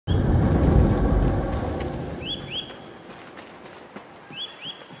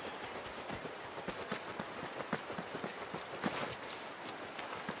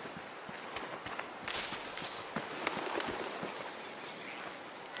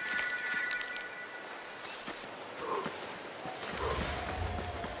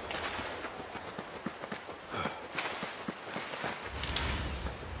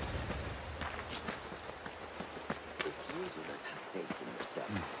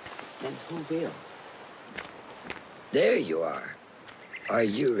Then who will? There you are. Are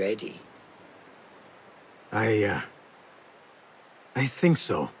you ready? I think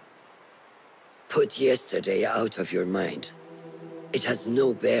so. Put yesterday out of your mind. It has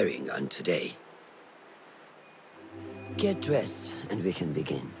no bearing on today. Get dressed, and we can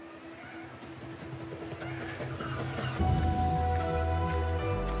begin.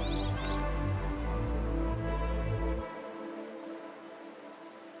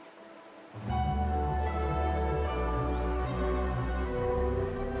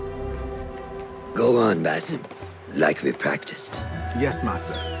 Go on, Basim, like we practiced. Yes,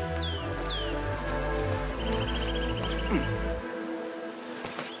 Master.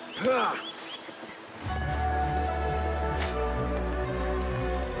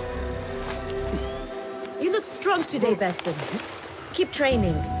 You look strong today, Basim. Keep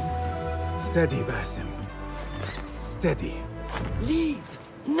training. Steady, Basim. Steady. Leave!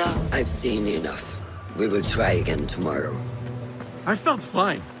 No! I've seen enough. We will try again tomorrow. I felt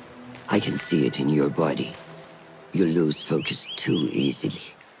fine. I can see it in your body. You lose focus too easily.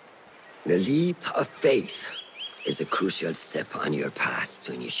 The leap of faith is a crucial step on your path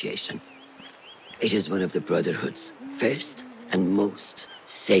to initiation. It is one of the Brotherhood's first and most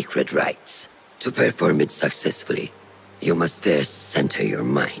sacred rites. To perform it successfully, you must first center your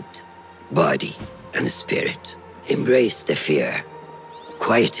mind, body, and spirit. Embrace the fear.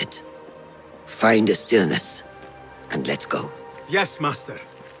 Quiet it. Find the stillness, and let go. Yes, Master.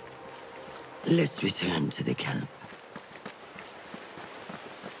 Let's return to the camp.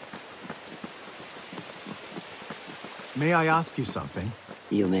 May I ask you something?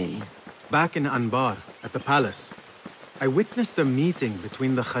 You may. Back in Anbar, at the palace, I witnessed a meeting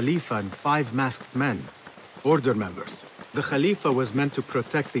between the Khalifa and 5 masked men, order members. The Khalifa was meant to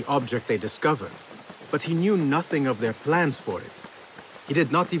protect the object they discovered, but he knew nothing of their plans for it. He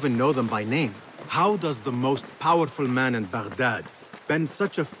did not even know them by name. How does the most powerful man in Baghdad bend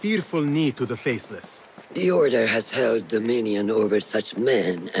such a fearful knee to the faceless? The Order has held dominion over such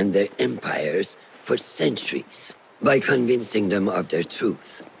men and their empires for centuries by convincing them of their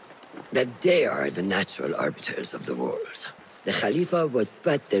truth, that they are the natural arbiters of the world. The Khalifa was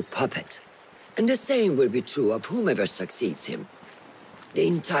but their puppet, and the same will be true of whomever succeeds him. The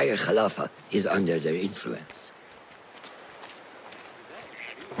entire Khalifa is under their influence.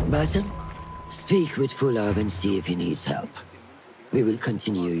 Basim, speak with Fulab and see if he needs help. We will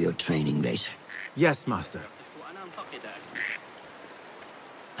continue your training later. Yes, Master.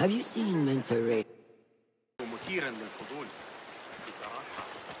 Have you seen Mentor Ray?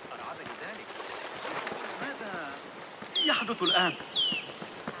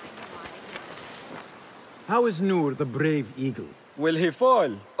 How is Noor, the brave eagle? Will he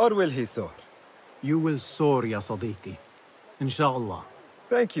fall, or will he soar? You will soar, ya Sadiqi. Inshallah.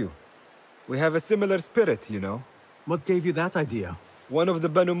 Thank you. We have a similar spirit, you know. What gave you that idea? One of the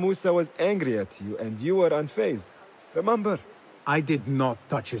Banu Musa was angry at you, and you were unfazed. Remember? I did not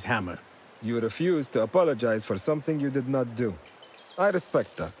touch his hammer. You refused to apologize for something you did not do. I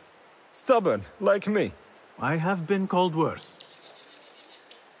respect that. Stubborn, like me. I have been called worse.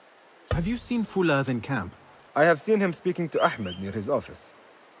 Have you seen Fulad in camp? I have seen him speaking to Ahmed near his office.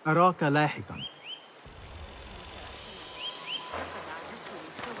 أراك لاحقا.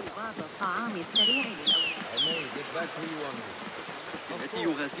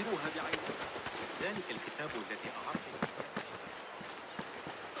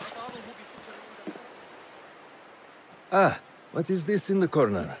 Ah, what is this in the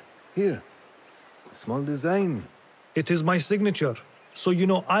corner? Here. A small design. It is my signature. So you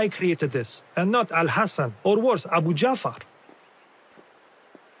know I created this, and not Al-Hassan, or worse, Abu Jafar.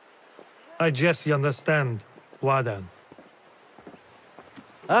 I just understand, Wadan.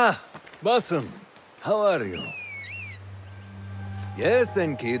 Ah, Basim. How are you? Yes,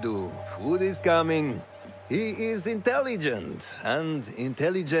 Enkidu. Food is coming. He is intelligent, and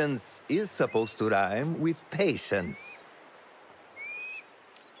intelligence is supposed to rhyme with patience.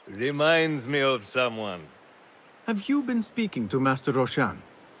 Reminds me of someone. Have you been speaking to Master Roshan?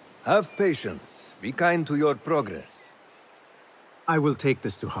 Have patience. Be kind to your progress. I will take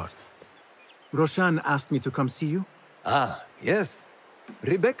this to heart. Roshan asked me to come see you? Ah, yes.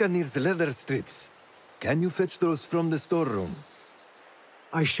 Rebecca needs leather strips. Can you fetch those from the storeroom?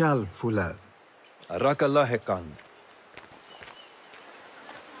 I shall, Fulad. Arakallah Khan.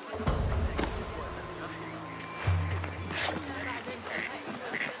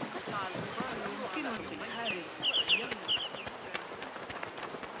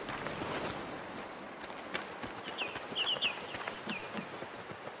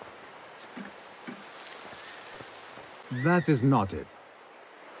 That is not it.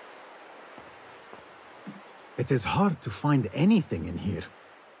 It is hard to find anything in here.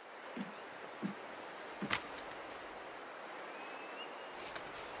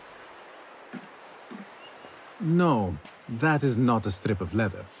 No, that is not a strip of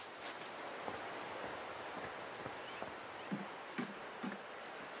leather.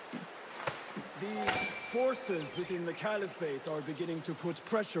 These forces within the Caliphate are beginning to put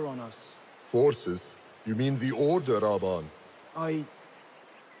pressure on us. Forces? You mean the Order, Aban? I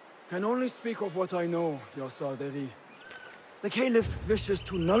can only speak of what I know, Ya Saderi. The Caliph wishes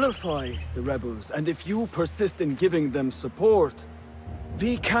to nullify the rebels, and if you persist in giving them support,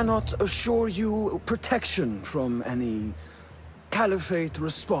 we cannot assure you protection from any Caliphate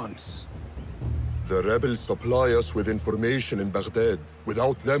response. The rebels supply us with information in Baghdad.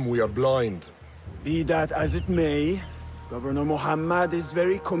 Without them, we are blind. Be that as it may, Governor Muhammad is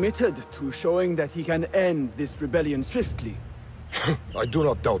very committed to showing that he can end this rebellion swiftly. I do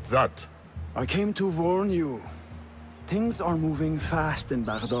not doubt that. I came to warn you. Things are moving fast in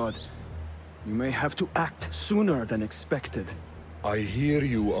Baghdad. You may have to act sooner than expected. I hear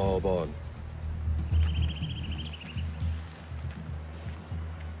you, Aban.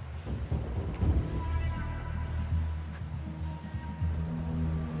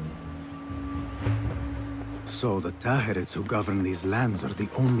 So the Tahirids who govern these lands are the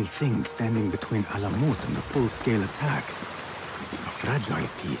only thing standing between Alamut and a full-scale attack. A fragile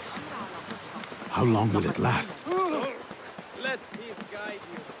peace. How long will it last? Let peace guide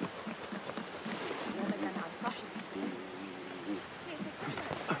you.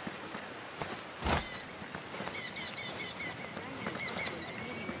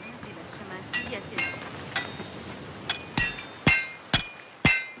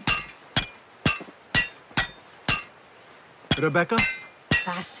 Rebecca?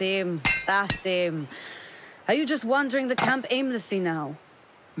 Basim. Are you just wandering the camp aimlessly now?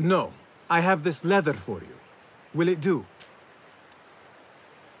 No. I have this leather for you. Will it do?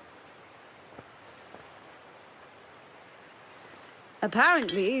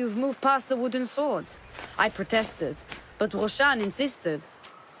 Apparently, you've moved past the wooden swords. I protested, but Roshan insisted.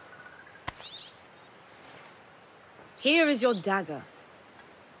 Here is your dagger.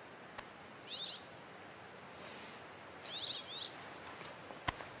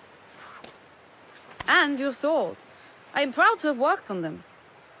 And your sword. I am proud to have worked on them.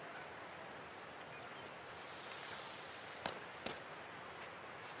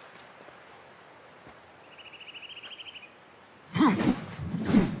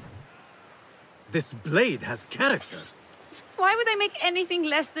 This blade has character. Why would I make anything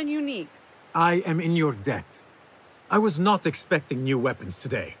less than unique? I am in your debt. I was not expecting new weapons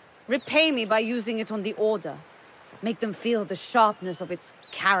today. Repay me by using it on the Order. Make them feel the sharpness of its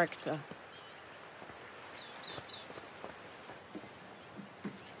character.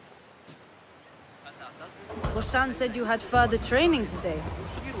 Roshan said you had further training today.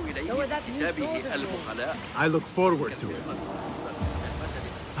 So that new sword of yours. I look forward to it.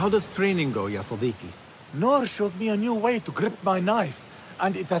 How does training go, ya Sadiqi? Noor showed me a new way to grip my knife,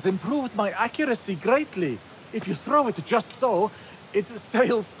 and it has improved my accuracy greatly. If you throw it just so, it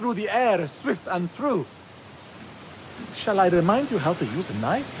sails through the air, swift and true. Shall I remind you how to use a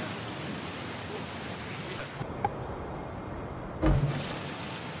knife?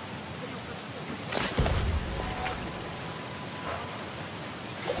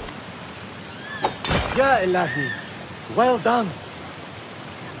 Ya Ilahi, well done.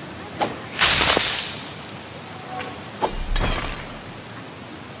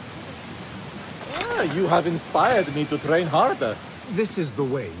 You have inspired me to train harder. This is the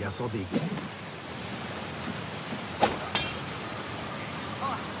way, ya Sadiqi.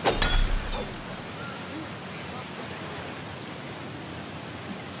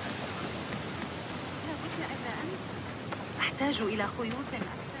 أحتاج إلى خيوط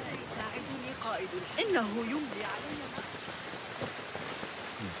أكثر يساعدني قائد. إنه يملي علي.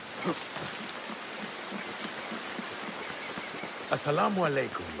 Assalamu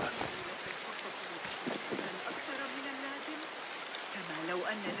alaikum, bas.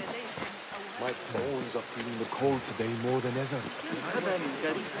 My bones are feeling the cold today more than ever.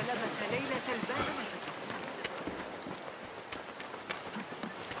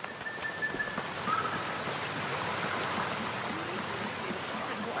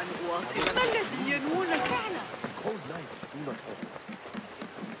 ما الذي ينوون فعلا؟ Cold night, do not hope.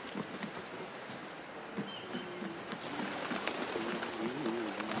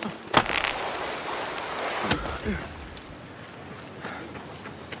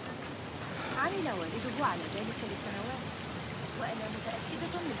 عمل والده على ذلك لسنوات، وأنا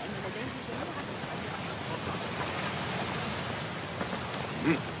متأكدة من أن لديه جميع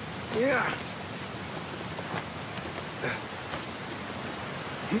Yeah.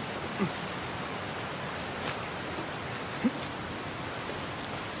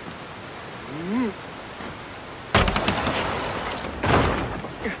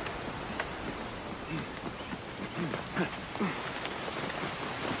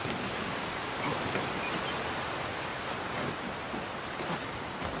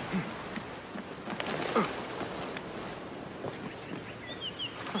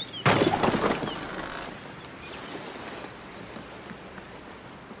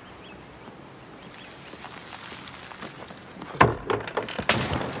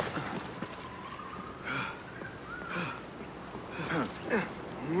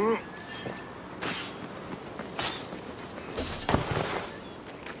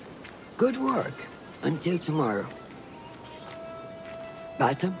 work. Until tomorrow.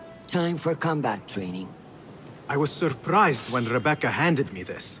 Bassam, time for combat training. I was surprised when Rebecca handed me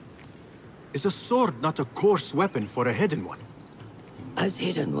this. Is a sword not a coarse weapon for a hidden one? As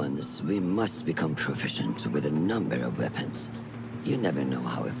hidden ones, we must become proficient with a number of weapons. You never know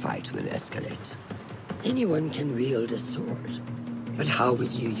how a fight will escalate. Anyone can wield a sword, but how will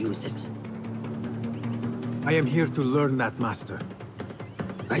you use it? I am here to learn that, Master.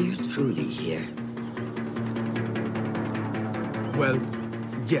 Are you truly here? Well,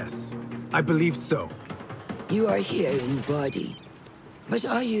 yes. I believe so. You are here in body, but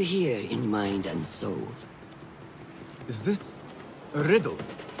are you here in mind and soul? Is this a riddle?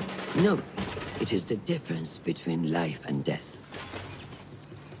 No, it is the difference between life and death.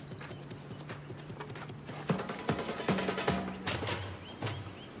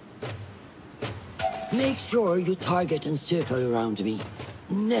 Make sure you target and circle around me.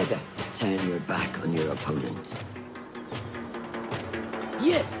 Never turn your back on your opponent.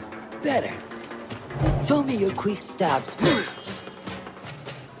 Yes, better. Show me your quick stab first.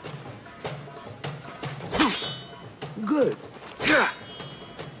 Good.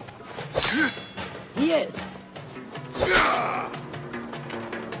 Yes.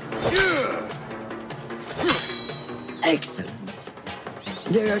 Excellent.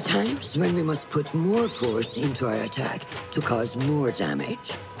 There are times when we must put more force into our attack to cause more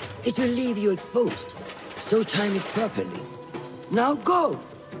damage. It will leave you exposed, so time it properly. Now go!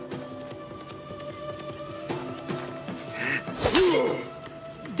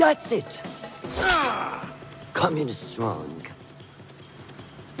 That's it! Come in strong.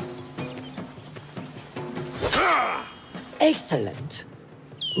 Excellent.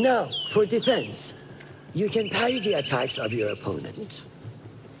 Now, for defense. You can parry the attacks of your opponent.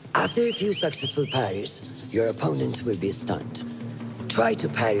 After a few successful parries, your opponent will be stunned. Try to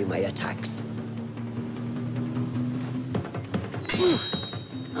parry my attacks.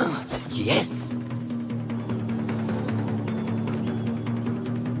 Yes!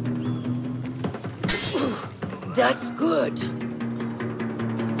 That's good!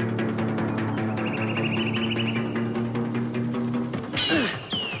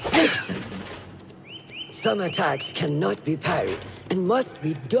 Excellent! Some attacks cannot be parried and must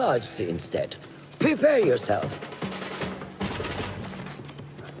be dodged instead. Prepare yourself.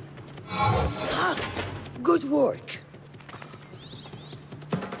 Good work.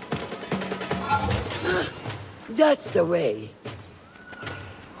 That's the way.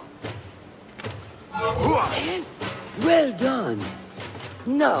 Well done.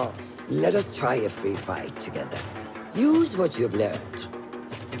 Now, let us try a free fight together. Use what you've learned.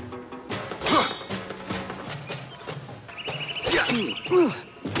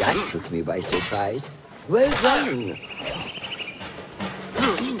 That took me by surprise. Well done.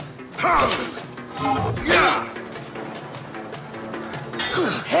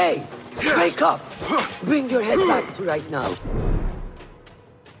 Hey, wake up! Bring your head back to right now.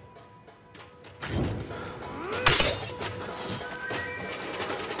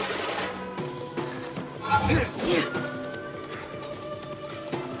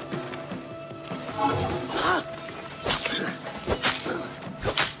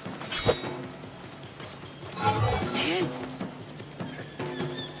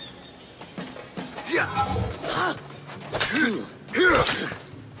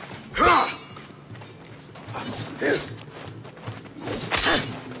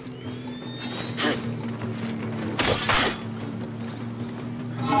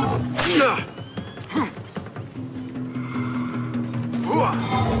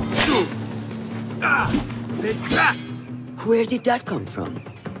 Where did that come from?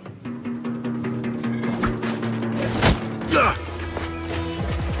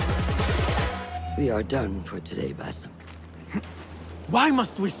 We are done for today, Bassam. Why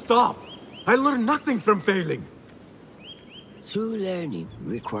must we stop? I learned nothing from failing. True learning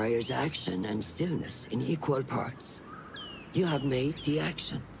requires action and stillness in equal parts. You have made the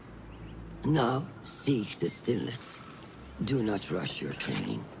action. Now, seek the stillness. Do not rush your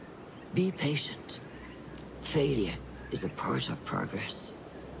training. Be patient. Failure is a part of progress.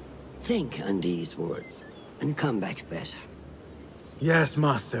 Think on these words, and come back better. Yes,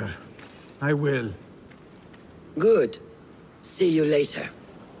 Master. I will. Good. See you later.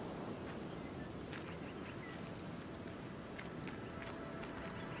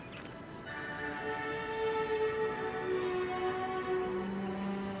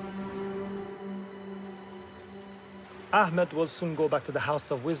 Ahmed will soon go back to the House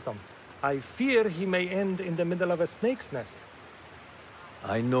of Wisdom. I fear he may end in the middle of a snake's nest.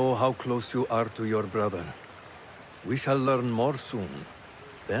 I know how close you are to your brother. We shall learn more soon.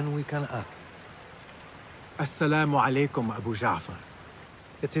 then we can act. Assalamu alaikum, Abu Ja'far.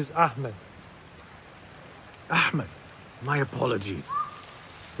 It is Ahmed. Ahmed, my apologies.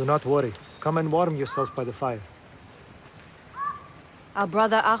 Do not worry. Come and warm yourself by the fire. Our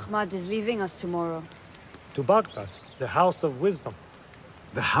brother Ahmad is leaving us tomorrow. To Baghdad, the House of Wisdom.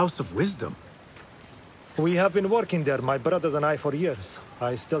 The House of Wisdom? We have been working there, my brothers and I, for years.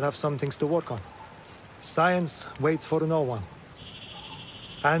 I still have some things to work on. Science waits for no one.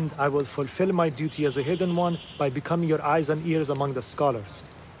 And I will fulfill my duty as a hidden one by becoming your eyes and ears among the scholars.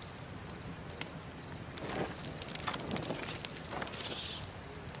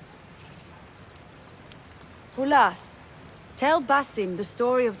 Fulath, tell Basim the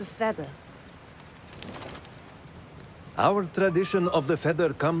story of the feather. Our tradition of the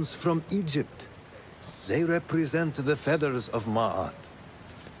feather comes from Egypt. They represent the feathers of Ma'at.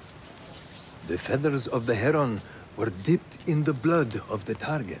 The feathers of the heron were dipped in the blood of the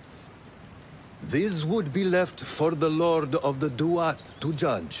targets. These would be left for the Lord of the Duat to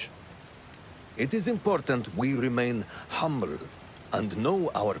judge. It is important we remain humble and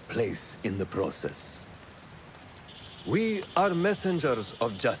know our place in the process. We are messengers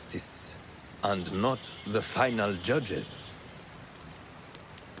of justice, and not the final judges.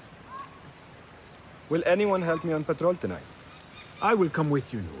 Will anyone help me on patrol tonight? I will come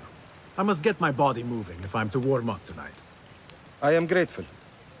with you, Noor. I must get my body moving if I'm to warm up tonight. I am grateful.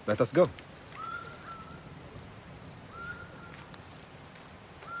 Let us go.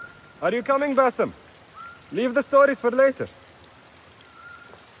 Are you coming, Basim? Leave the stories for later.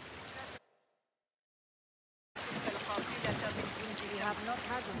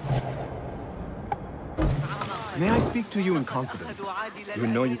 May I speak to you in confidence? You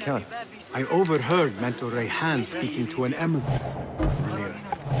know you can. I overheard Mentor Rayhan speaking to an emerald earlier.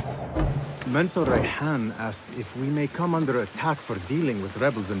 Mentor Rayhan asked if we may come under attack for dealing with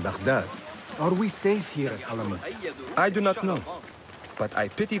rebels in Baghdad. Are we safe here at Alamut? I do not know, but I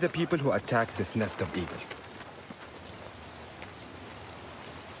pity the people who attack this nest of eagles.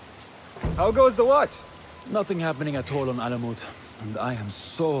 How goes the watch? Nothing happening at all on Alamut, and I am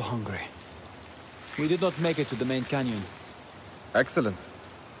so hungry. We did not make it to the main canyon. Excellent.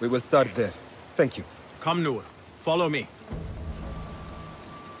 We will start there. Thank you. Come, Noor. Follow me.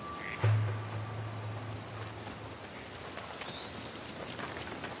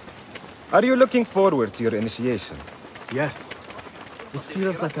 Are you looking forward to your initiation? Yes. It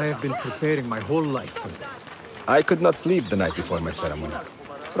feels like I have been preparing my whole life for this. I could not sleep the night before my ceremony.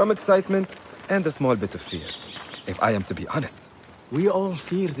 From excitement and a small bit of fear, if I am to be honest. We all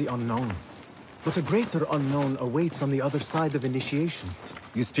fear the unknown. But a greater unknown awaits on the other side of initiation.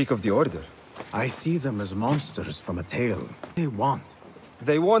 You speak of the Order. I see them as monsters from a tale. They want.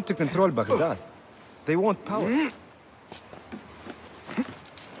 They want to control Baghdad. They want power.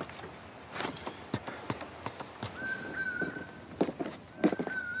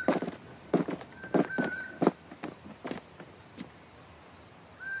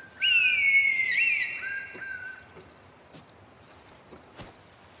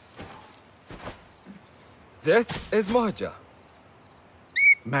 This is Mohaja.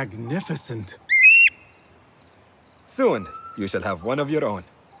 Magnificent. Soon, you shall have one of your own.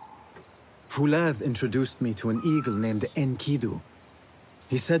 Fulath introduced me to an eagle named Enkidu.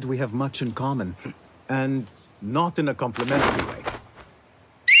 He said we have much in common, and not in a complimentary way.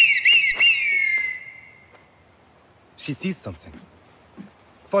 She sees something.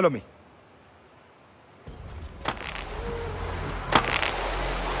 Follow me.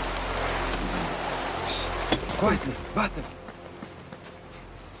 Quietly, Basim.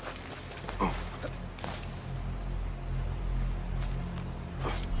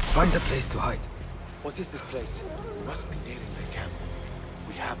 Find a place to hide. What is this place? We must be nearing the camp.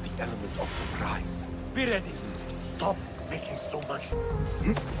 We have the element of surprise. Be ready. Stop making so much.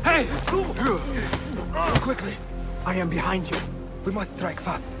 Hey! Quickly! I am behind you. We must strike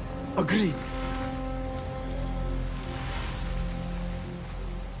fast. Agreed.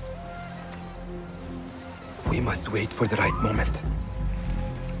 We must wait for the right moment.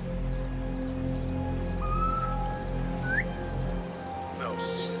 No.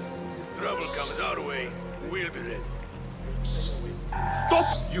 If trouble comes our way, we'll be ready.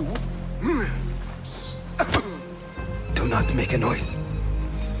 Stop, you! Do not make a noise.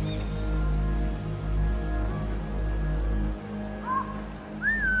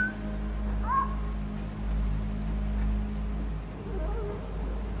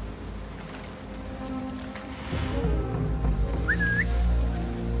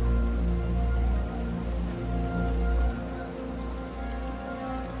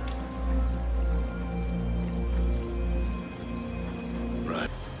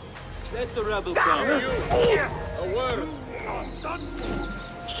 Let the rebel come. A word.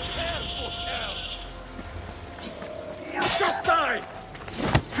 Just die!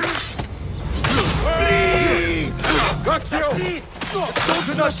 Got you!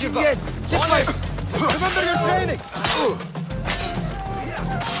 Don't not give up! Remember your training!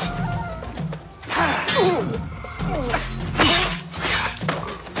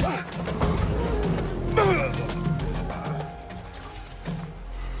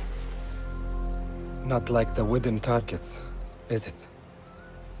 Not like the wooden targets, is it?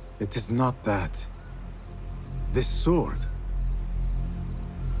 It is not that. This sword.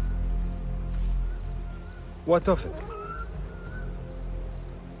 What of it?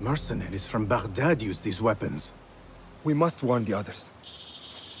 Mercenaries from Baghdad use these weapons. We must warn the others.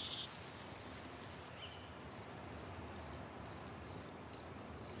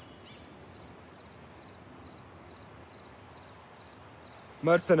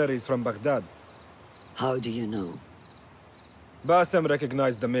 Mercenaries from Baghdad. How do you know? Bassem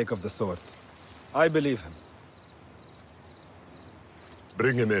recognized the make of the sword. I believe him.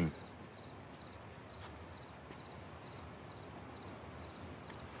 Bring him in.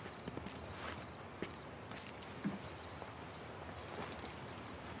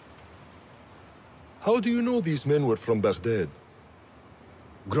 How do you know these men were from Baghdad?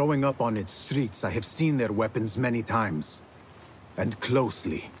 Growing up on its streets, I have seen their weapons many times. And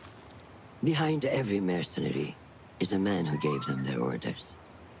closely. Behind every mercenary is a man who gave them their orders.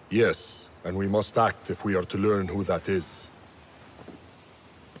 Yes, and we must act if we are to learn who that is.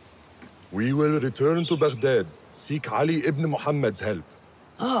 We will return to Baghdad, seek Ali ibn Muhammad's help.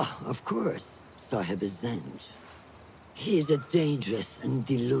 Ah, of course, Sahib Zanj. He is a dangerous and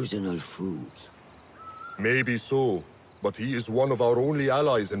delusional fool. Maybe so, but he is one of our only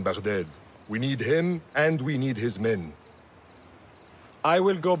allies in Baghdad. We need him, and we need his men. I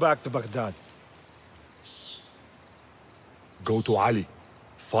will go back to Baghdad. Go to Ali.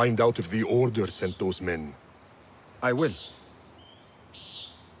 Find out if the Order sent those men. I will.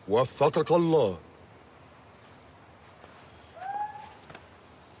 وفقك الله.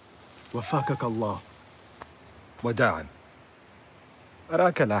 وفقك الله. وداعا.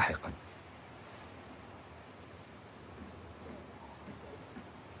 أراك لاحقا.